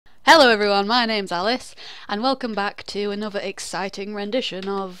Hello everyone, my name's Alice, and welcome back to another exciting rendition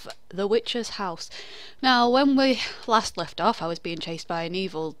of The Witcher's House. Now, when we last left off, I was being chased by an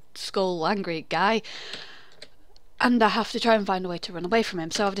evil, skull, angry guy, and I have to try and find a way to run away from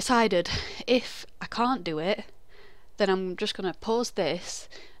him. So I've decided, if I can't do it, then I'm just going to pause this,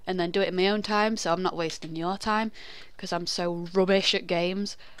 and then do it in my own time, so I'm not wasting your time, because I'm so rubbish at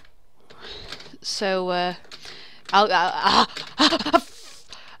games. So,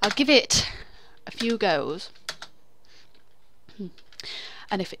 I'll give it a few goes,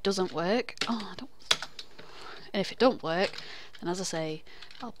 and if it doesn't work, and if it don't work, then as I say,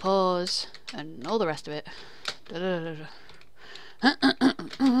 I'll pause and all the rest of it.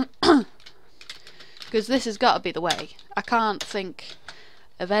 Because this has got to be the way. I can't think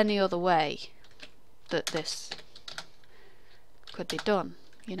of any other way that this could be done,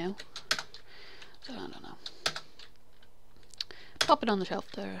 you know? So I don't know. Pop it on the shelf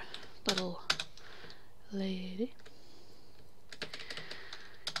there, little lady.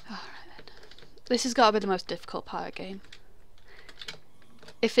 Alright then. This has got to be the most difficult part of the game.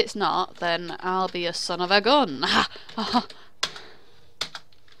 If it's not, then I'll be a son of a gun.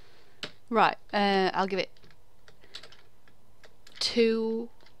 Right, I'll give it 2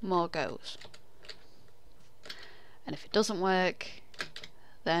 more goes. And if it doesn't work,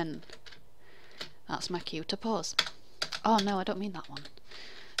 then that's my cue to pause. Oh no, I don't mean that one.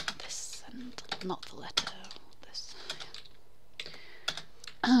 This, and not the letter. This.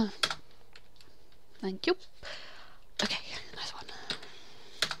 Thank you. Okay, nice one.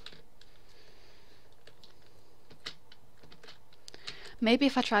 Maybe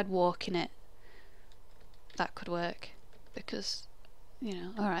if I tried walking it, that could work. Because, you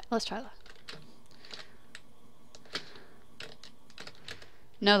know, alright, let's try that.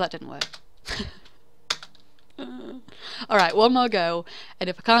 No, that didn't work. Alright, one more go, and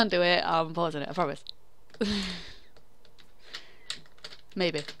if I can't do it, I'm pausing it, I promise.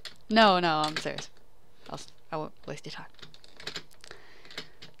 Maybe. No, I'm serious. I won't waste your time.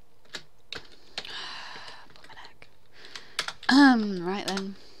 Right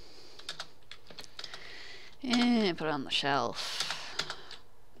then. Yeah, put it on the shelf.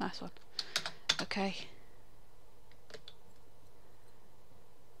 Nice one. Okay.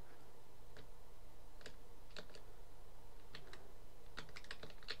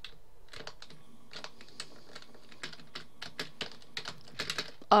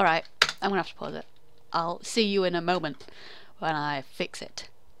 Alright, I'm gonna have to pause it. I'll see you in a moment when I fix it.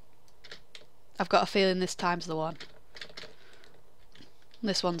 I've got a feeling this time's the one.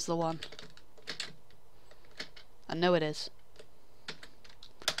 This one's the one. I know it is.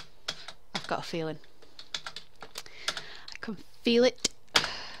 I've got a feeling. I can feel it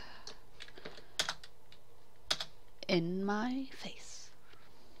in my face.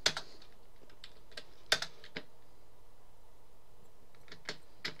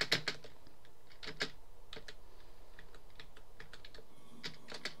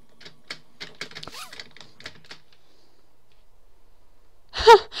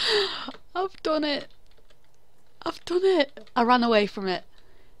 I've done it. I've done it. I ran away from it.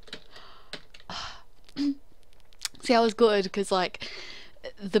 See, I was gutted because, like,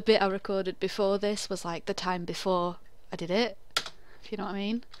 the bit I recorded before this was like the time before I did it, if you know what I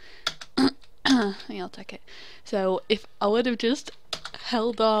mean. Yeah, I'll take it. So if I would have just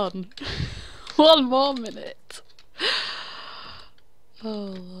held on 1 more minute.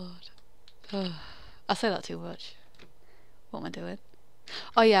 Oh Lord. I say that too much. What am I doing?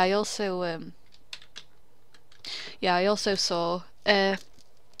 Oh yeah, I also saw a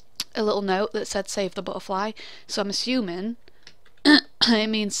little note that said save the butterfly, so I'm assuming it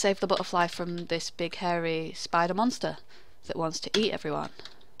means save the butterfly from this big hairy spider monster that wants to eat everyone.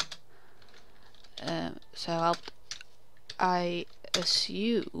 So I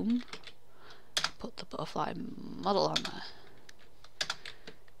assume put the butterfly model on there,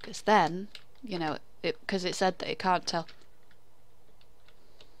 because then, you know, because it said that it can't tell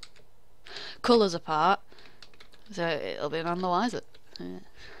colours apart, so it'll be none the wiser. Yeah.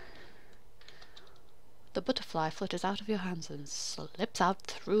 The butterfly flutters out of your hands and slips out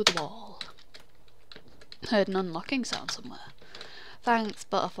through the wall. Heard an unlocking sound somewhere. Thanks,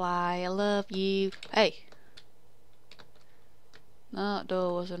 butterfly, I love you. Hey! That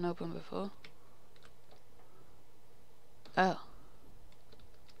door wasn't open before. Oh.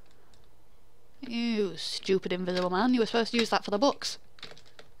 You stupid invisible man, you were supposed to use that for the books.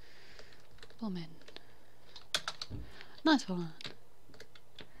 Woman. Nice one.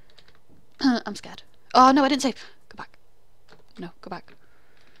 I'm scared. Oh no, I didn't save. Go back. No, go back.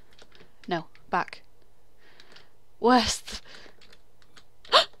 No, back. Where's the...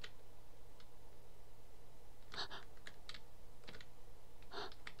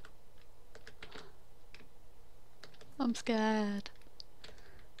 I'm scared.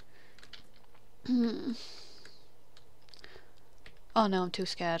 Oh no, I'm too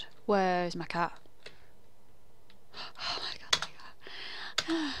scared. Where is my cat? Oh my god, my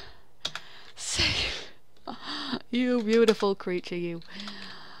god. Save. You beautiful creature, you.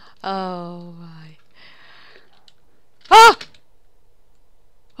 Oh my. Ah!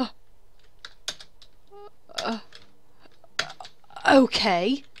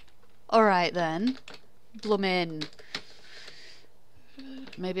 Okay. Alright then. Bloomin'.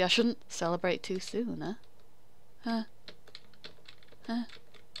 Maybe I shouldn't celebrate too soon, huh?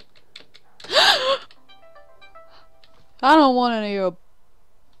 I don't want any of your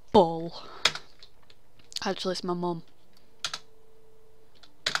bull. Actually, it's my mum.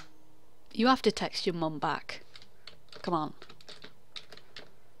 You have to text your mum back. Come on.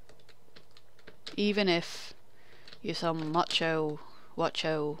 Even if you're some macho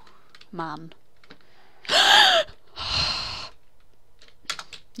man.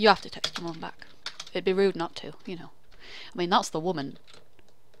 You have to text your mum back. It'd be rude not to, you know. I mean, that's the woman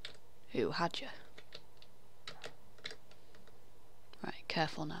who had you. Right,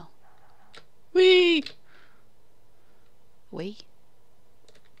 careful now. Wee! Wee?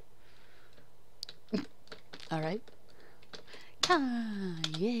 Alright. Ah,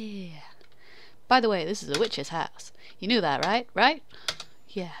 yeah. By the way, this is a witch's house. You knew that, right? Right?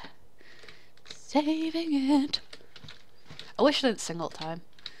 Yeah. Saving it. I wish I didn't sing all the time.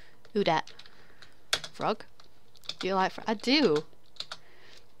 Who dat? Frog? Do you like frog? I do.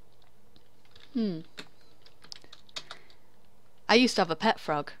 I used to have a pet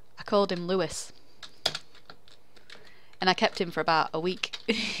frog. I called him Lewis. And I kept him for about a week.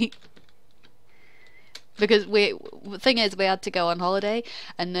 Because the thing is, we had to go on holiday,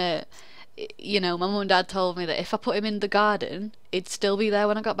 and you know, my mum and dad told me that if I put him in the garden, he'd still be there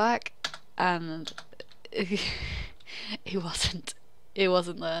when I got back, and he wasn't. He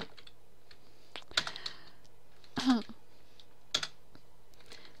wasn't there.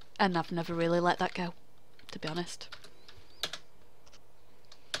 And I've never really let that go, to be honest.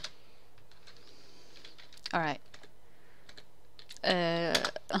 Alright.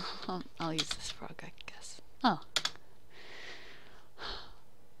 I'll use this frog, I guess. Oh.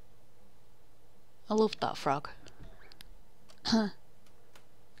 I love that frog.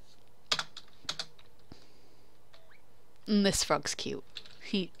 And this frog's cute.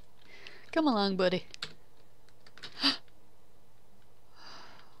 Come along, buddy.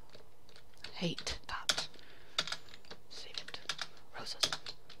 Hate that. Save it. Roses.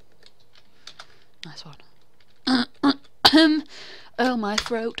 Nice one. Oh, my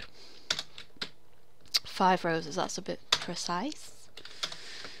throat. 5 roses, that's a bit precise.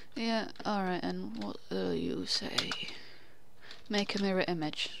 Yeah, alright, and what do you say? Make a mirror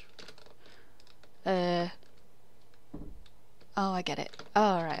image. Oh, I get it.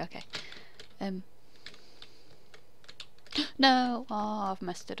 Alright, okay. No! Oh, I've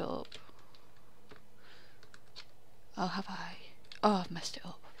messed it up. Oh, have I? Oh, I've messed it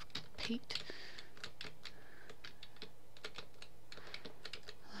up. Pete.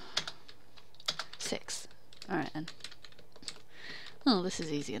 Six. Alright then. Oh, this is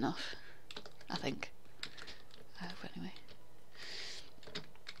easy enough. I think. Anyway.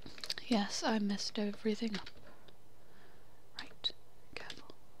 Yes, I messed everything up. Right.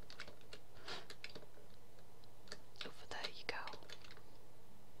 Careful. Over there you go.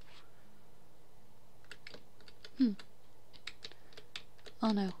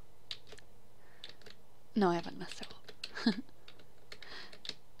 Oh no. No, I haven't messed it up.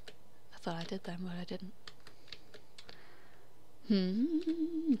 I thought I did then, but I didn't.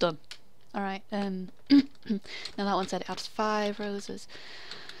 Done. Alright, now that one said it adds 5 roses.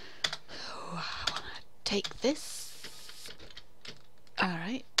 Oh, I wanna take this.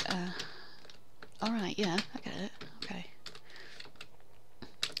 Alright, alright, yeah, I get it. Okay.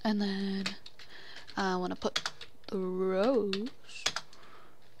 And then I wanna put the rose.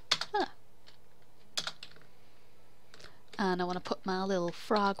 And I wanna put my little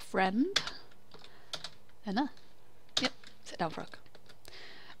frog friend. And yep, sit down, frog.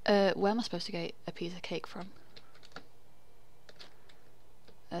 Where am I supposed to get a piece of cake from?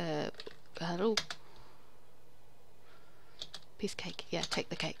 Hello? Piece of cake. Yeah, take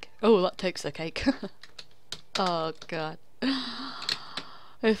the cake. Oh, that takes the cake. Oh, God.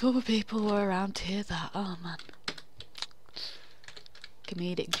 If other people were around to hear that, oh, man.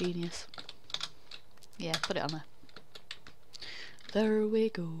 Comedic genius. Yeah, put it on there. There we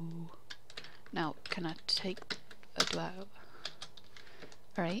go. Now, can I take a blow?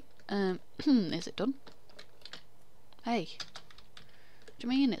 Alright, is it done? Hey. What do you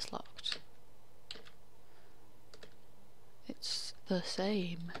mean it's locked? the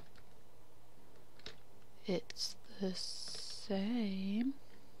same. It's the same.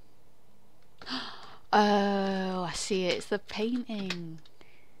 Oh, I see it. It's the painting.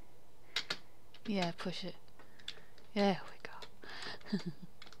 Yeah, push it. There we go.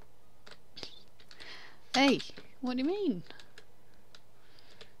 Hey, what do you mean?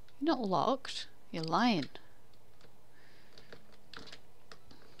 You're not locked. You're lying.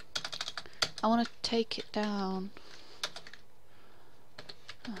 I want to take it down.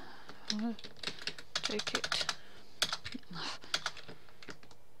 I want to take it.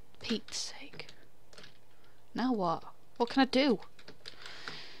 Pete's sake. Now what? What can I do?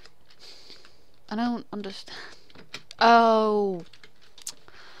 I don't understand. Oh.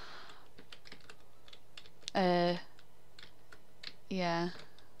 Yeah.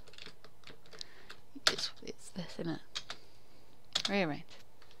 It's this, isn't it? Rearrange.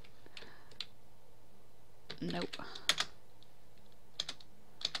 Nope.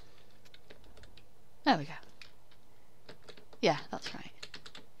 There we go. Yeah, that's right.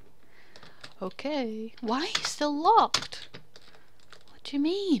 Okay. Why are you still locked? What do you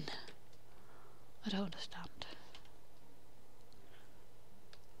mean? I don't understand.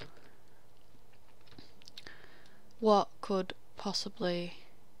 What could possibly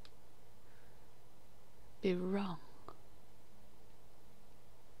be wrong?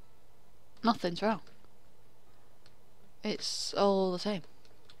 Nothing's wrong. It's all the same.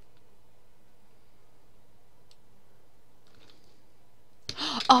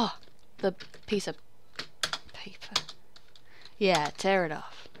 Oh! The piece of paper. Yeah, tear it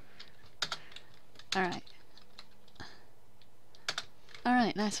off. Alright.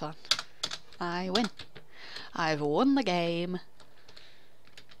 Alright, nice one. I win. I've won the game.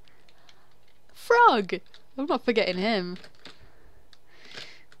 Frog! I'm not forgetting him.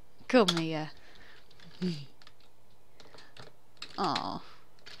 Come here. Aw.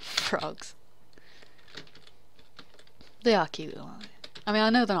 Frogs. They are cute, aren't they? I mean,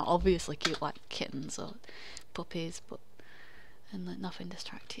 I know they're not obviously cute like kittens or puppies, but... and let nothing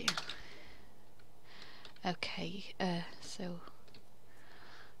distract you. Okay, so...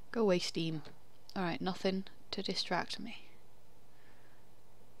 go away, Steam. Alright, nothing to distract me.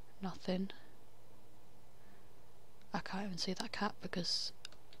 Nothing. I can't even see that cat because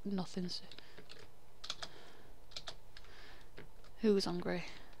nothing's... Who's hungry?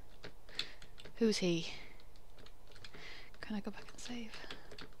 Who's he? Can I go back and save?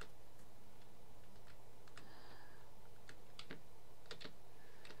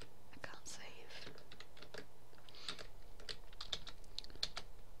 I can't save.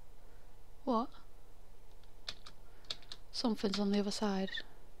 What? Something's on the other side.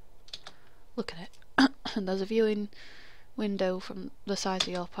 Look at it. And there's a viewing window from the size of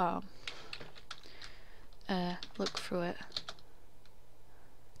your palm. Look through it.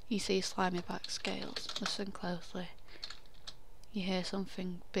 You see slimy back scales. Listen closely. You hear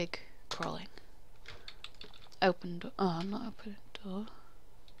something big crawling. Open door. Oh, I'm not opening the door.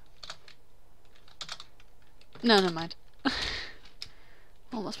 No, never mind.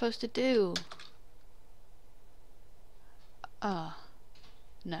 What am I supposed to do? Ah.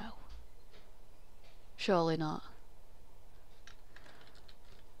 No. Surely not.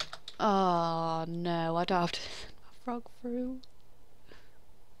 Oh no, I don't have to send my frog through.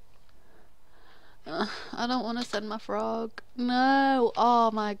 I don't want to send my frog. No! Oh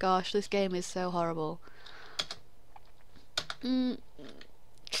my gosh, this game is so horrible.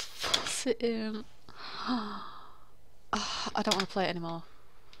 Sit in. I don't want to play it anymore.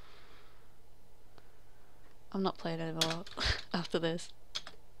 I'm not playing anymore after this.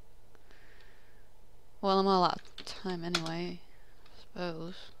 Well, I'm all out of time anyway, I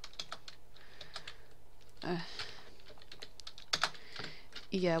suppose.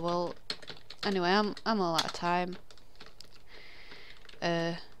 Yeah, well, anyway, I'm all out of time.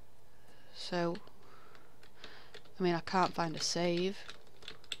 So, I mean, I can't find a save.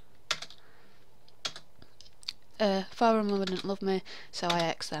 Father and mother didn't love me, so I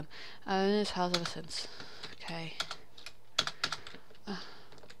exed them. I'm in this house ever since. Okay.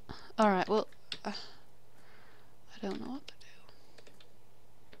 Alright, well, I don't know what to do.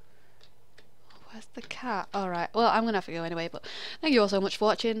 Where's the cat? Alright, well, I'm gonna have to go anyway, but thank you all so much for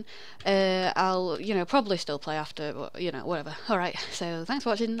watching. I'll, probably still play after, but, whatever. Alright, so thanks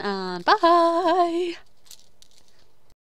for watching, and bye!